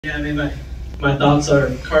Yeah, I mean, my thoughts are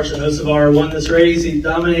Carson Hocevar won this race. He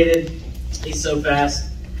dominated. He's so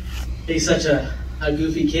fast. He's such a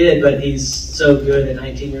goofy kid, but he's so good at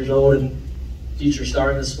 19 years old and future star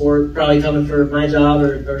in the sport. Probably coming for my job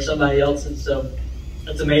or somebody else's. So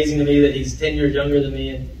it's amazing to me that he's 10 years younger than me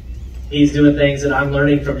and he's doing things that I'm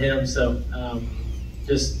learning from him. So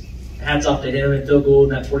just hats off to him and Phil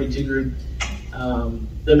Gould and that 42 group.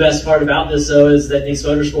 The best part about this, though, is that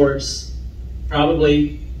NASCAR Motorsports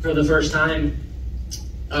probably for the first time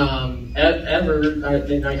ever, I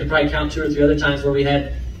could probably count 2 or 3 other times where we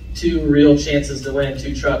had 2 real chances to win,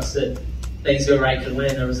 2 trucks that things go right could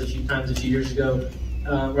win. There was a few times a few years ago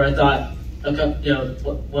where I thought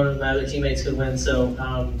one of my other teammates could win. So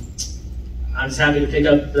I'm just happy to pick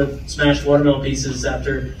up the smashed watermelon pieces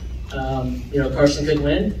after Carson couldn't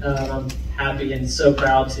win. I'm happy and so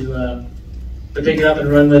proud to pick it up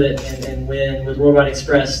and run with it and win with Worldwide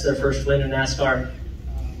Express, their first win in NASCAR.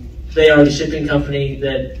 They are the shipping company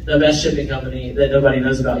the best shipping company that nobody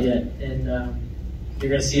knows about yet, and you're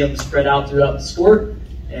going to see them spread out throughout the sport.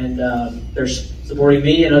 And they're supporting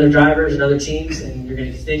me and other drivers and other teams, and you're going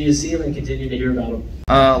to continue to see them and continue to hear about them.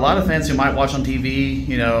 A lot of fans who might watch on TV,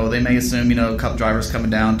 they may assume, Cup drivers coming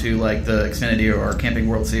down to like the Xfinity or Camping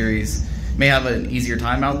World Series may have an easier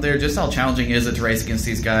time out there. Just how challenging is it to race against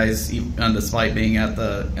these guys, despite being in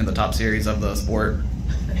the top series of the sport?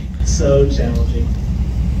 So challenging.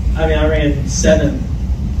 I mean, I ran 7th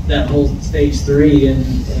that whole stage 3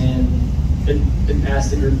 and couldn't pass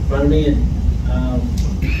the group in front of me, and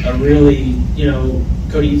a really,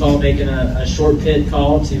 Cody Efall making a short pit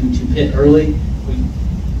call to pit early.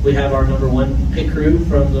 We have our #1 pit crew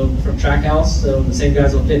from Trackhouse, so the same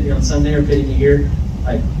guys will pit me on Sunday or pitting me here.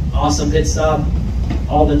 Like, awesome pit stop.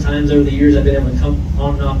 All the times over the years I've been able to come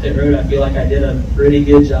on and off pit road, I feel like I did a pretty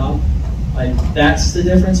good job. Like, that's the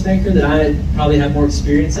difference maker that I probably have more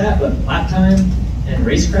experience at, but lap time and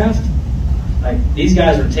racecraft, like, these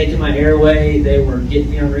guys were taking my air away. They were getting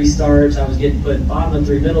me on restarts. I was getting put bottom of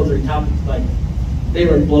 3, middle 3, top. Like, they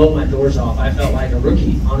were blowing my doors off. I felt like a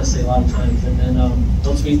rookie, honestly, a lot of times. And then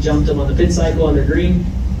once we jumped them on the pit cycle under green,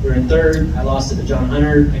 we were in 3rd. I lost it to John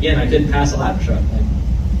Hunter. Again, I couldn't pass a lap truck.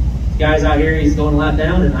 Like, guys out here, he's going a lap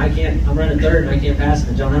down, and I'm running 3rd, and I can't pass him.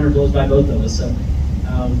 And John Hunter blows by both of us. So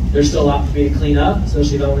there's still a lot for me to clean up,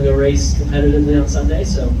 especially if I want to go race competitively on Sunday.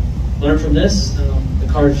 So learn from this. The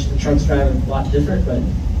cars and trucks drive a lot different, but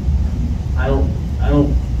I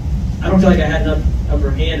don't feel like I had enough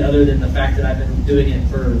upper hand other than the fact that I've been doing it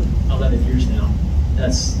for 11 years now.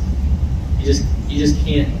 That's you just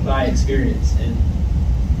can't buy experience, and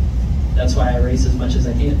that's why I race as much as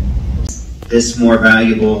I can. This more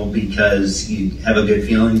valuable because you have a good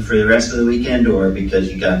feeling for the rest of the weekend, or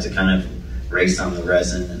because you got to kind of race on the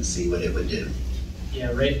resin and see what it would do?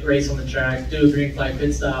 Yeah, race on the track, do a green flag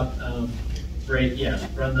pit stop, run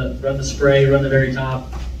the spray, run the very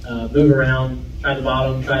top, move around, try the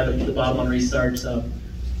bottom on restart. So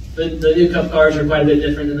the new Cup cars are quite a bit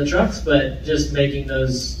different than the trucks, but just making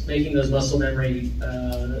those muscle memory,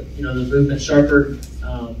 the movement sharper.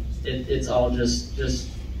 It's all just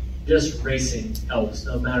racing helps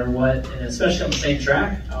no matter what, and especially on the same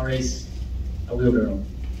track. I'll race a wheelbarrow.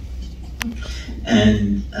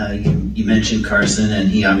 And you mentioned Carson, and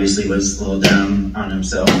he obviously was a little down on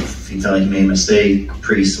himself. He felt like he made a mistake.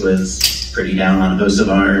 Preece was pretty down on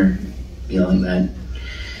Hocevar, feeling that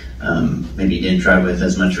maybe he didn't drive with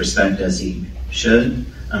as much respect as he should.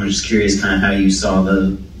 I'm just curious kind of how you saw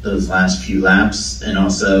those last few laps, and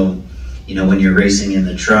also, when you're racing in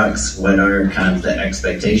the trucks, what are kind of the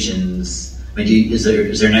expectations? I mean, is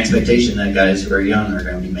there an expectation that guys who are young are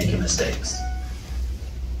going to be making mistakes?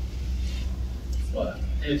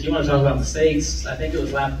 If you want to talk about mistakes, I think it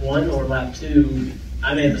was lap 1 or lap 2.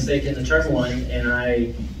 I made a mistake in the turn 1, and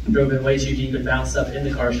I drove in way too deep and bounced up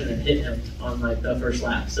into Carson and hit him on like the first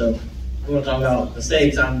lap. So if we want to talk about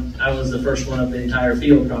mistakes, I was the first one of the entire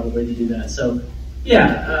field probably to do that. So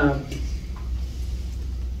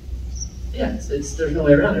there's no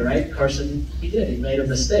way around it, right? Carson, he made a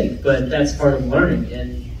mistake, but that's part of learning.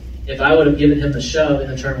 And if I would have given him the shove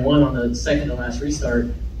in the turn 1 on the second to last restart,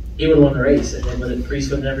 he would have won the race, and then Preece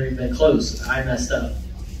would have never even been close. I messed up.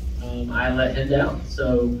 I let him down.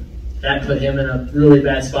 So that put him in a really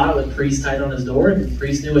bad spot with Preece tight on his door, and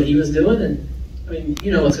Preece knew what he was doing. And I mean,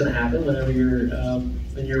 you know what's going to happen whenever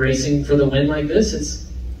when you're racing for the win like this.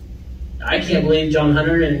 I can't believe John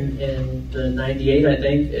Hunter in the 98, I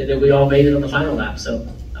think, that we all made it on the final lap. So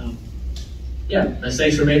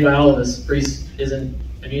mistakes were made by all of us. Preece isn't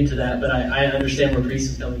immune to that, but I understand where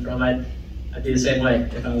Preece is coming from. I'd be the same way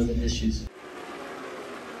if I was in his shoes.